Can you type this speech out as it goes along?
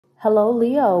Hello,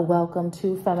 Leo. Welcome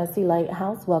to Femacy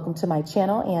LightHouse. Welcome to my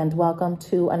channel and welcome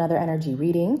to another energy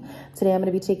reading. Today, I'm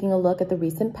going to be taking a look at the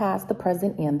recent past, the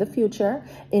present, and the future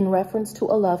in reference to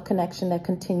a love connection that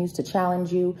continues to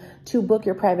challenge you. To book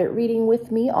your private reading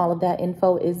with me, all of that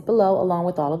info is below, along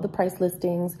with all of the price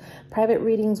listings. Private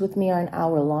readings with me are an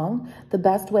hour long. The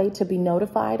best way to be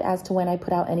notified as to when I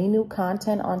put out any new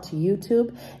content onto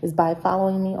YouTube is by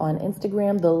following me on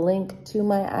Instagram. The link to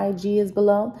my IG is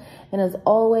below. And as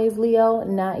always, Leo,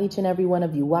 not each and every one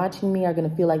of you watching me are going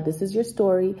to feel like this is your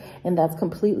story, and that's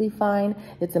completely fine.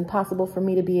 It's impossible for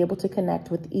me to be able to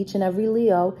connect with each and every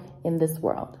Leo in this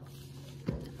world.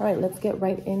 All right, let's get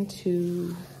right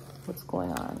into what's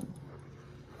going on.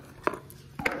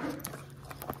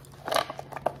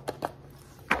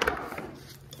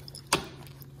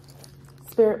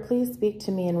 Spirit, please speak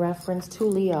to me in reference to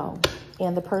Leo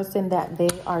and the person that they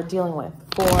are dealing with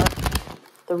for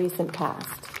the recent past.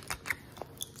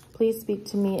 Please speak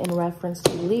to me in reference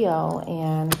to Leo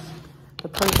and the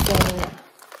person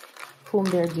whom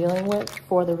they're dealing with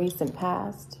for the recent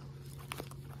past.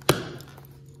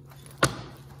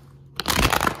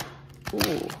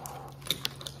 Ooh,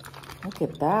 look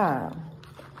at that.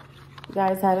 You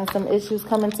guys having some issues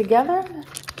coming together?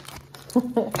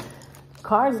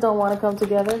 Cards don't want to come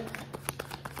together.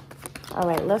 All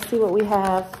right, let's see what we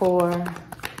have for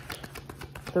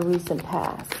the recent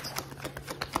past.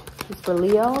 For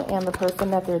Leo and the person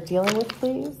that they're dealing with,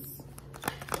 please.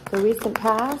 The recent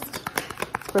past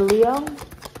for Leo.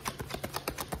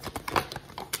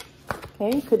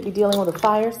 Okay, you could be dealing with a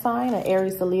fire sign, an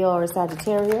Aries, a Leo, or a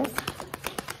Sagittarius.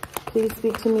 Please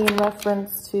speak to me in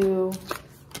reference to,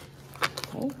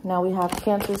 okay, now we have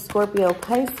Cancer, Scorpio,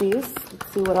 Pisces.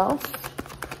 Let's see what else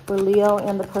for Leo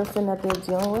and the person that they're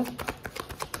dealing with.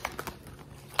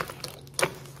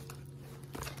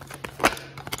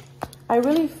 I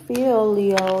really feel,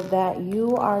 Leo, that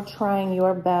you are trying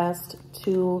your best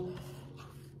to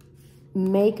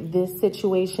make this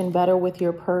situation better with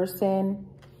your person.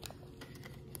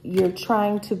 You're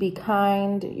trying to be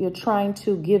kind. You're trying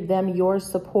to give them your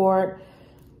support,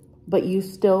 but you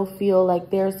still feel like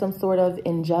there's some sort of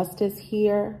injustice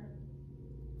here.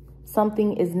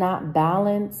 Something is not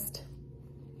balanced.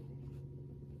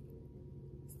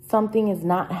 Something is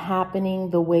not happening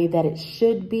the way that it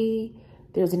should be.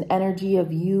 There's an energy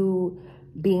of you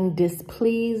being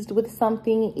displeased with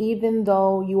something, even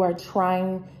though you are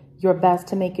trying your best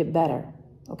to make it better,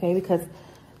 okay? Because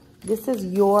this is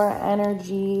your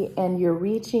energy and you're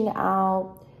reaching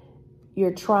out.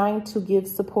 You're trying to give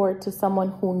support to someone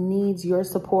who needs your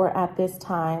support at this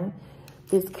time.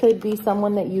 This could be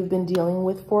someone that you've been dealing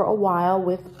with for a while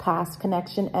with past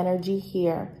connection energy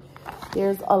here.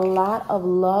 There's a lot of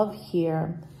love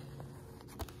here,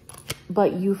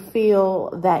 but you feel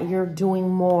that you're doing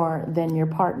more than your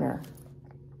partner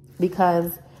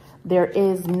because there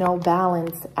is no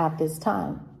balance at this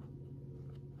time.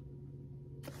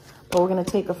 But we're going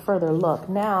to take a further look.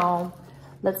 Now,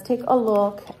 let's take a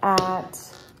look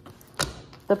at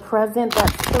the present.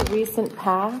 That's the recent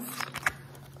past.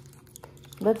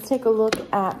 Let's take a look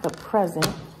at the present.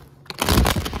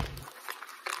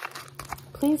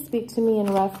 Please speak to me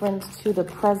in reference to the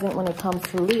present when it comes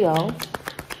to Leo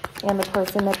and the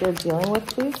person that they're dealing with,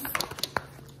 please.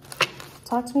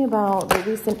 Talk to me about the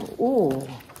recent, ooh.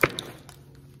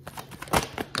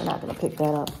 We're not gonna pick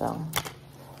that up though.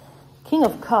 King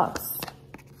of Cups,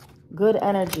 good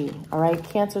energy, all right?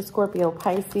 Cancer, Scorpio,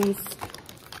 Pisces.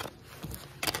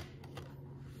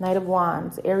 Knight of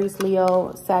Wands, Aries,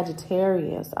 Leo,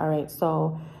 Sagittarius, all right?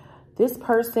 So this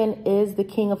person is the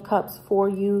King of Cups for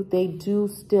you. They do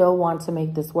still want to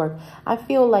make this work. I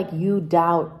feel like you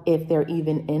doubt if they're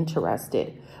even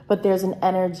interested, but there's an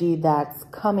energy that's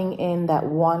coming in that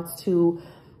wants to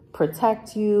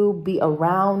protect you, be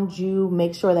around you,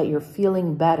 make sure that you're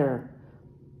feeling better,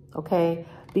 okay?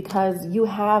 Because you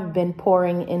have been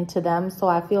pouring into them, so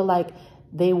I feel like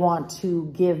they want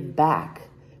to give back.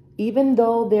 Even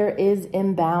though there is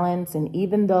imbalance and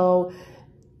even though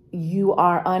you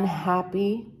are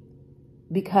unhappy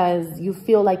because you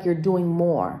feel like you're doing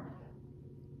more,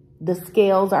 the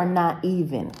scales are not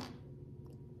even,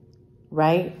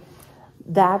 right?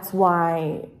 That's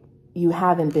why you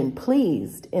haven't been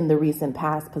pleased in the recent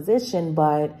past position.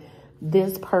 But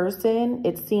this person,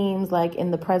 it seems like in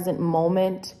the present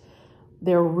moment,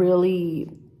 they're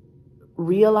really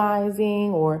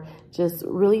realizing or just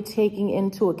really taking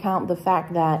into account the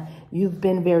fact that you've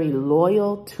been very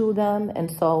loyal to them. And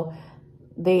so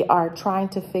they are trying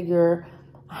to figure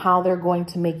how they're going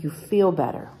to make you feel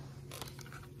better.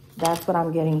 That's what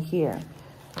I'm getting here.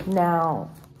 Now,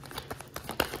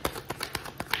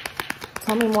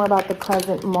 Tell me more about the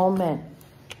present moment.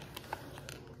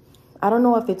 I don't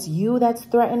know if it's you that's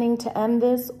threatening to end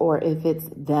this or if it's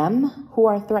them who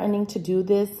are threatening to do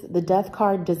this. The death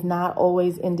card does not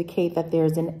always indicate that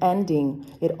there's an ending.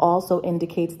 It also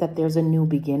indicates that there's a new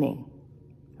beginning.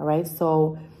 All right.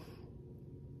 So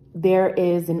there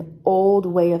is an old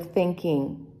way of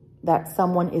thinking that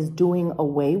someone is doing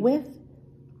away with.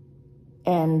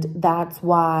 And that's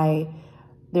why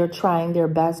they're trying their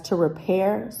best to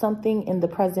repair something in the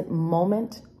present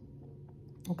moment.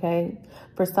 Okay.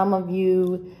 For some of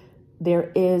you,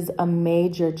 there is a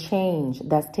major change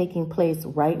that's taking place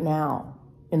right now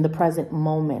in the present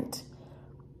moment.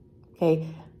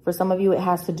 Okay. For some of you, it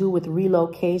has to do with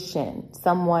relocation.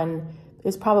 Someone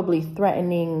is probably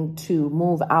threatening to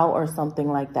move out or something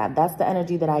like that. That's the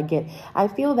energy that I get. I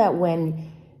feel that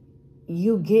when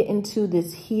you get into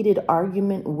this heated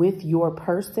argument with your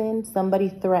person, somebody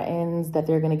threatens that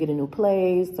they're going to get a new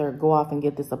place or go off and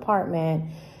get this apartment,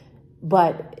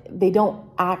 but they don't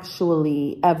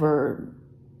actually ever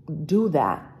do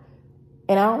that.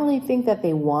 And I don't really think that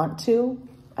they want to.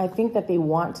 I think that they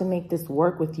want to make this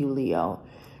work with you, Leo.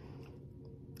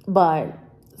 But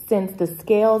since the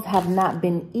scales have not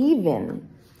been even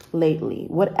lately,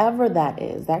 whatever that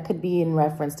is, that could be in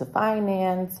reference to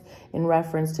finance, in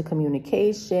reference to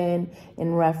communication,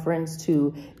 in reference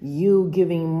to you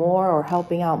giving more or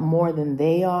helping out more than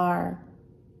they are.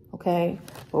 Okay,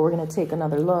 but we're going to take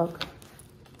another look.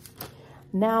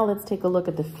 Now let's take a look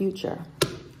at the future.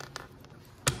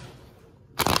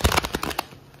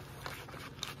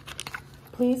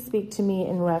 Please speak to me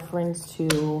in reference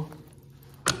to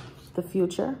the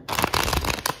future.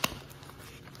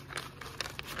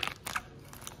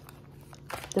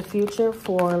 The future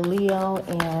for Leo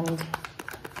and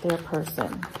their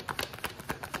person.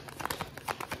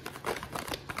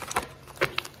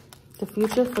 The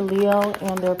future for Leo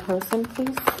and their person,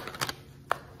 please.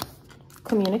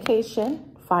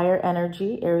 Communication, fire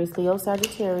energy, Aries, Leo,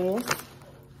 Sagittarius.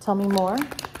 Tell me more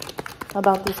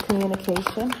about this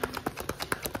communication.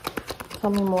 Tell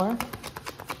me more.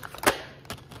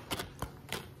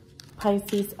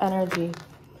 Pisces energy.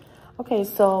 Okay,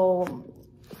 so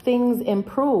things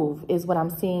improve is what I'm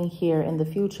seeing here in the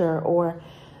future. Or,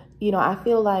 you know, I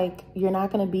feel like you're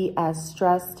not going to be as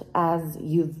stressed as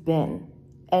you've been.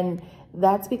 And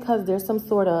that's because there's some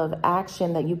sort of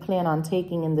action that you plan on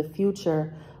taking in the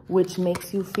future, which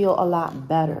makes you feel a lot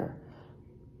better.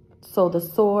 So the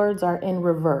swords are in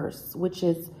reverse, which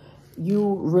is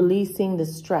you releasing the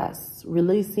stress,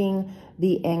 releasing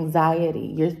the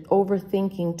anxiety. You're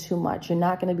overthinking too much. You're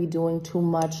not going to be doing too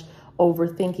much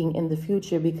overthinking in the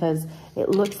future because it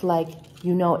looks like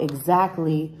you know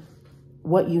exactly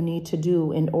what you need to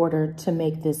do in order to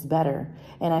make this better.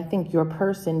 And I think your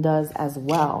person does as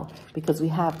well, because we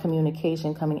have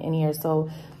communication coming in here. So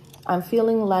I'm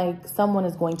feeling like someone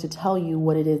is going to tell you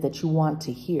what it is that you want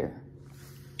to hear.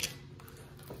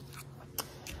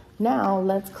 Now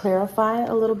let's clarify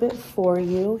a little bit for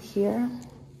you here.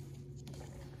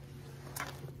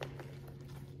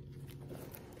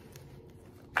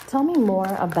 Tell me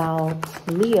more about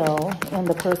Leo and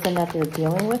the person that they're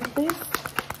dealing with, please.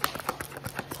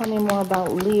 Tell me more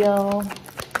about Leo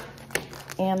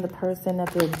and the person that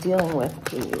they're dealing with,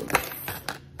 please.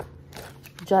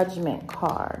 Judgment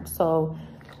card. So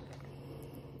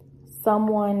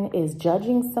someone is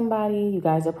judging somebody. You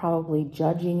guys are probably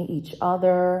judging each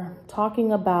other.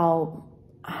 Talking about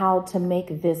how to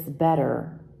make this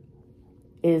better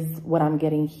is what I'm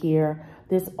getting here.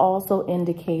 This also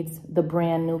indicates the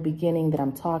brand new beginning that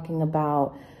I'm talking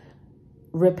about.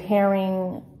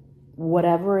 Repairing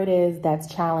whatever it is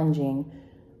that's challenging.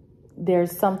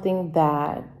 There's something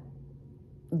that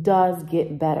does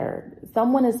get better.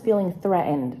 Someone is feeling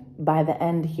threatened by the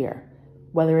end here,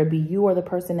 whether it be you or the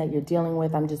person that you're dealing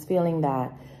with. I'm just feeling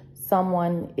that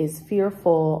someone is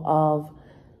fearful of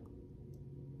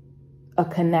a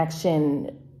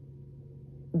connection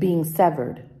being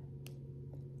severed.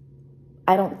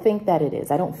 I don't think that it is.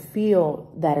 I don't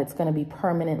feel that it's going to be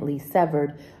permanently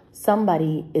severed.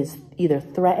 Somebody is either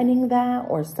threatening that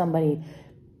or somebody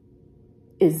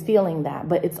is feeling that.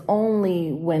 But it's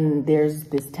only when there's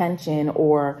this tension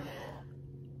or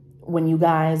when you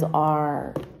guys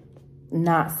are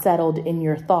not settled in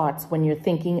your thoughts, when you're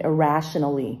thinking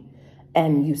irrationally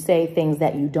and you say things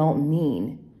that you don't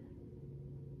mean.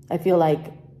 I feel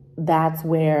like that's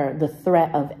where the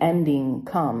threat of ending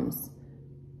comes.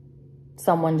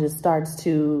 Someone just starts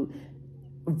to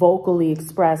vocally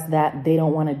express that they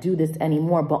don't want to do this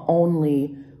anymore, but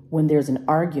only when there's an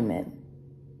argument,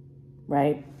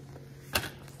 right?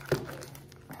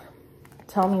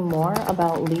 Tell me more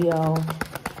about Leo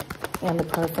and the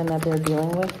person that they're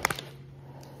dealing with.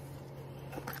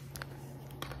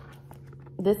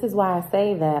 This is why I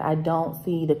say that I don't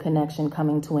see the connection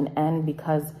coming to an end,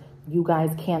 because you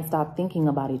guys can't stop thinking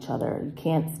about each other. You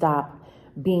can't stop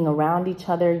being around each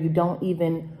other. You don't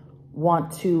even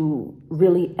want to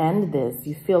really end this.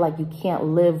 You feel like you can't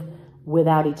live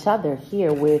without each other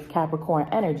here with Capricorn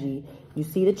energy. You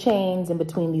see the chains in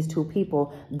between these two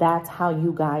people. That's how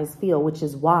you guys feel, which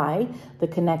is why the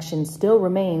connection still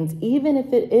remains, even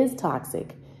if it is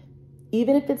toxic.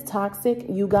 Even if it's toxic,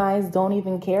 you guys don't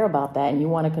even care about that and you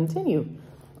want to continue.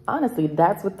 Honestly,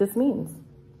 that's what this means.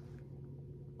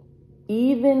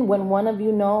 Even when one of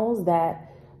you knows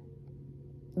that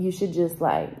you should just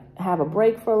like have a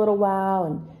break for a little while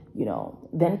and, you know,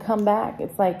 then come back.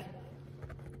 It's like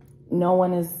no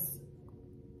one is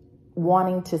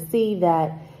wanting to see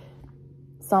that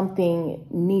something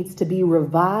needs to be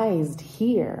revised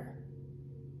here.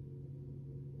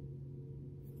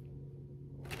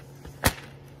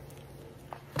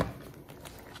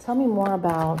 Tell me more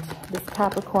about this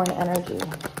Capricorn energy.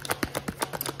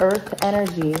 Earth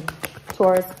energy,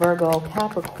 Taurus, Virgo,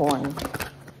 Capricorn.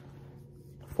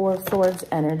 Four of Swords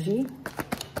energy.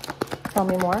 Tell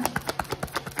me more.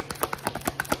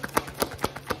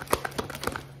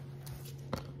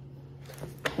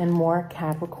 And more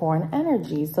Capricorn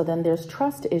energy. So then there's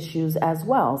trust issues as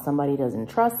well. Somebody doesn't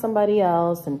trust somebody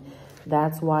else, and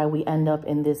that's why we end up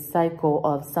in this cycle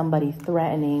of somebody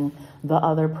threatening the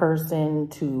other person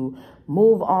to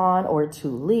move on or to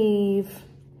leave.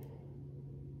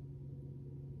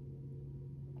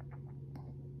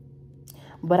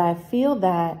 But I feel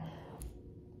that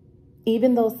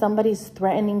even though somebody's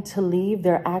threatening to leave,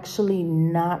 they're actually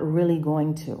not really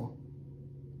going to.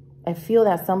 I feel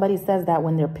that somebody says that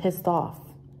when they're pissed off.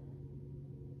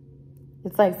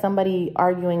 It's like somebody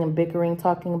arguing and bickering,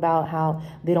 talking about how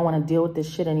they don't want to deal with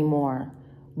this shit anymore,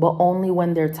 but only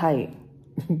when they're tight.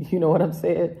 You know what I'm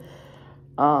saying?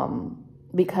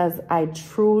 Because I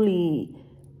truly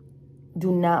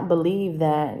do not believe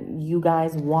that you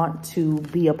guys want to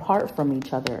be apart from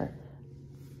each other.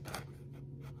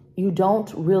 You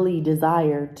don't really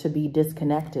desire to be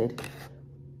disconnected.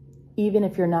 Even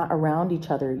if you're not around each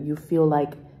other, you feel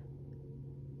like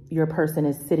your person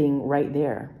is sitting right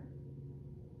there.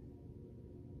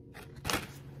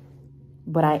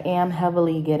 But I am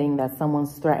heavily getting that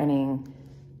someone's threatening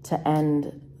to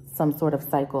end some sort of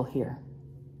cycle here.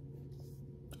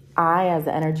 I, as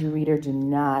an energy reader, do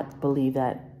not believe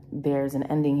that there's an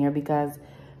ending here, because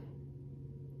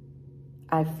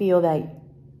I feel that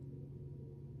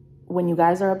when you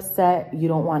guys are upset, you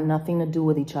don't want nothing to do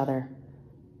with each other.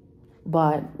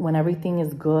 But when everything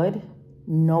is good,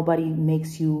 nobody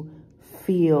makes you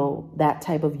feel that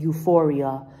type of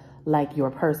euphoria like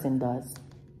your person does.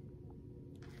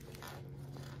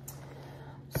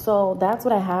 So that's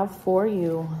what I have for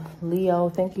you, Leo.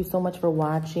 Thank you so much for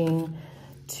watching.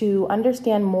 To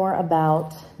understand more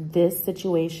about this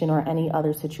situation or any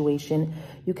other situation,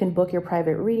 you can book your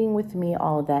private reading with me.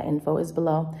 All of that info is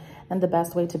below. And the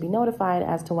best way to be notified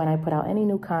as to when I put out any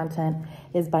new content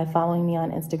is by following me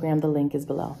on Instagram. The link is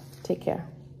below. Take care.